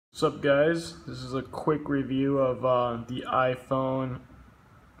What's up, guys? This is a quick review of the iPhone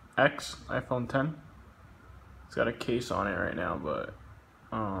X, iPhone 10. It's got a case on it right now, but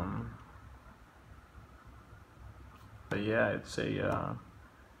yeah, it's a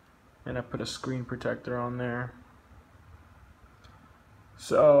and I put a screen protector on there.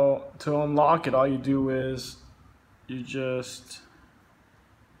 So to unlock it, all you do is you just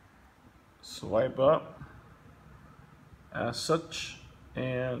swipe up as such,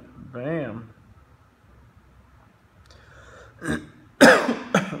 and bam.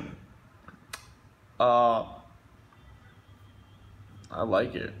 I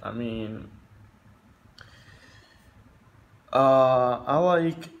like it. I mean, I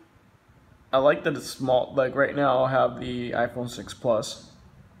like that it's small. Like right now, I'll have the iPhone 6 Plus.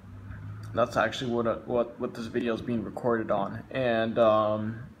 That's actually what this video is being recorded on, and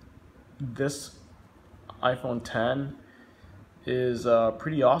this iPhone 10 is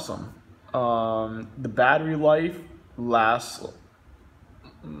pretty awesome. The battery life lasts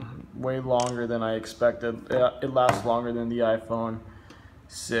way longer than I expected. It lasts longer than the iPhone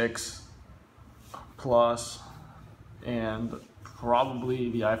 6 Plus and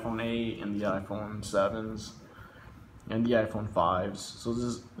probably the iPhone 8 and the iPhone 7s and the iPhone 5s. So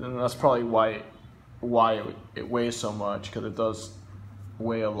that's probably why it weighs so much, because it does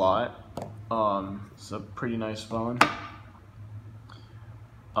weigh a lot. It's a pretty nice phone.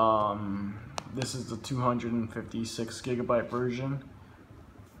 This is the 256 gigabyte version,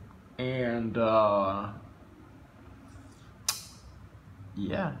 and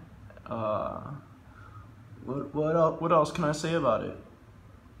yeah, what else can I say about it?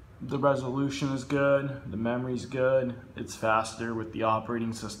 The resolution is good, the memory's good, it's faster with the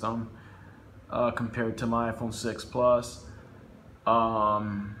operating system compared to my iPhone 6 Plus.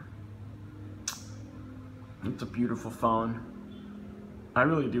 It's a beautiful phone. I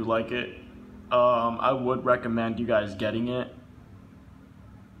really do like it. I would recommend you guys getting it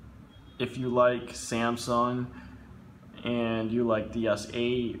if you like Samsung and you like the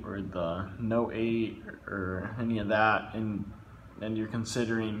S8 or the Note 8 or any of that, and you're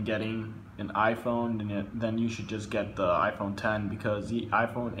considering getting an iPhone, then you should just get the iPhone 10, because the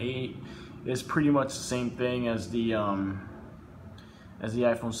iPhone 8 is pretty much the same thing as the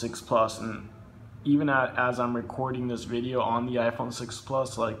iPhone 6 Plus. And even as I'm recording this video on the iPhone 6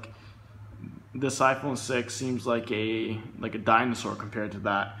 Plus, like, this iPhone 6 seems like a dinosaur compared to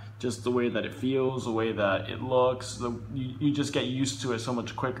that. Just the way that it feels, the way that it looks, you just get used to it so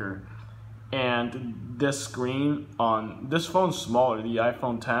much quicker. And this screen on this phone's smaller. The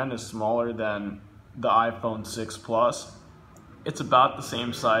iPhone 10 is smaller than the iPhone 6 Plus. It's about the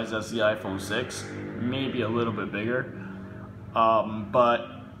same size as the iPhone 6, maybe a little bit bigger. But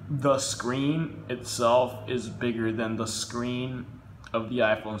the screen itself is bigger than the screen of the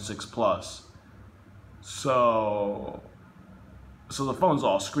iPhone 6 Plus. So the phone's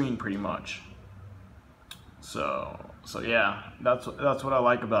all screen pretty much. So yeah, that's what I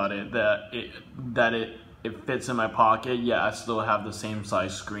like about it. That it fits in my pocket. Yeah, I still have the same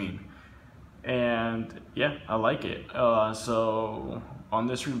size screen, and yeah, I like it. So on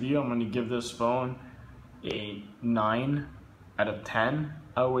this review, I'm gonna give this phone a 9 out of 10.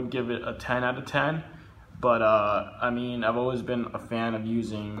 I would give it a 10 out of 10, but I mean, I've always been a fan of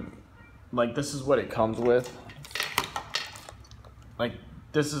using, like, this is what it comes with. Like,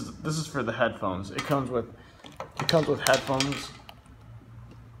 this is for the headphones. It comes with headphones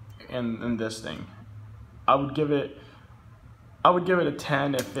and this thing. I would give it a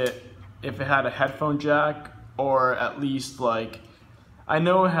 10 if it had a headphone jack, or at least, like, I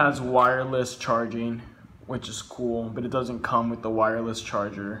know it has wireless charging, which is cool, but it doesn't come with the wireless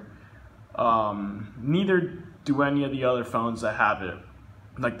charger. Neither do any of the other phones that have it,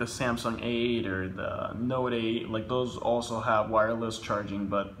 like the Samsung 8 or the Note 8. Like, those also have wireless charging,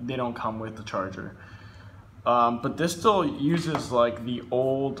 but they don't come with the charger. But this still uses like the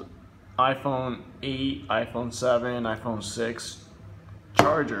old iPhone 8, iPhone 7, iPhone 6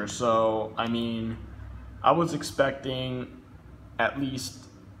 charger. So I mean, I was expecting at least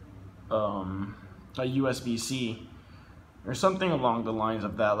a USB-C or something along the lines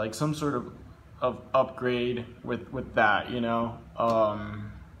of that, like some sort of upgrade with that, you know.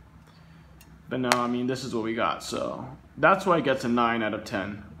 But no, I mean, this is what we got, so that's why it gets a 9 out of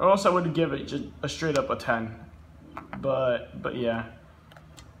 10. Or else I would give it just a straight up a 10. But yeah,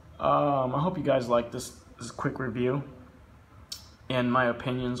 I hope you guys like this quick review and my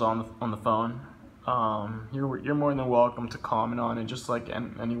opinions on the phone. You're more than welcome to comment on it, just like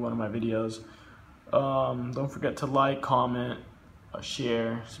any one of my videos. Don't forget to like, comment,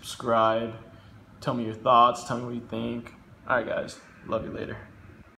 share, subscribe. Tell me your thoughts. Tell me what you think. Alright, guys. Love you later.